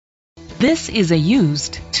This is a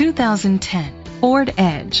used 2010 Ford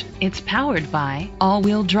Edge. It's powered by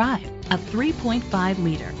all-wheel drive, a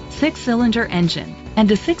 3.5-liter, 6-cylinder engine,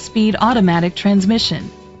 and a 6-speed automatic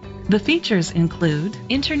transmission. The features include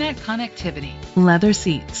internet connectivity, leather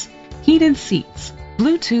seats, heated seats,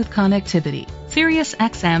 Bluetooth connectivity, Sirius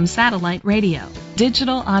XM satellite radio,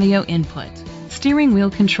 digital audio input, steering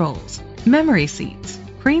wheel controls, memory seats,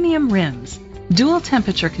 premium rims, dual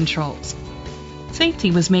temperature controls.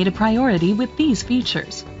 Safety was made a priority with these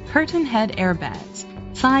features: curtain head airbags,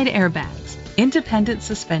 side airbags, independent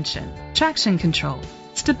suspension, traction control,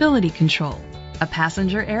 stability control, a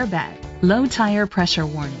passenger airbag, low tire pressure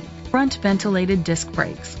warning, front ventilated disc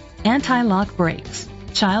brakes, anti-lock brakes,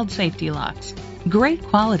 child safety locks. Great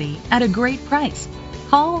quality at a great price.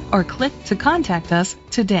 Call or click to contact us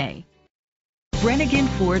today. Brenengen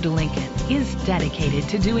Ford Lincoln is dedicated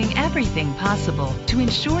to doing everything possible to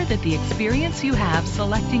ensure that the experience you have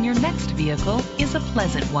selecting your next vehicle is a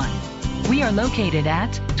pleasant one. We are located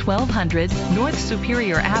at 1200 North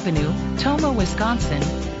Superior Avenue, Tomah, Wisconsin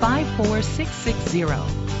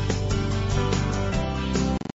 54660.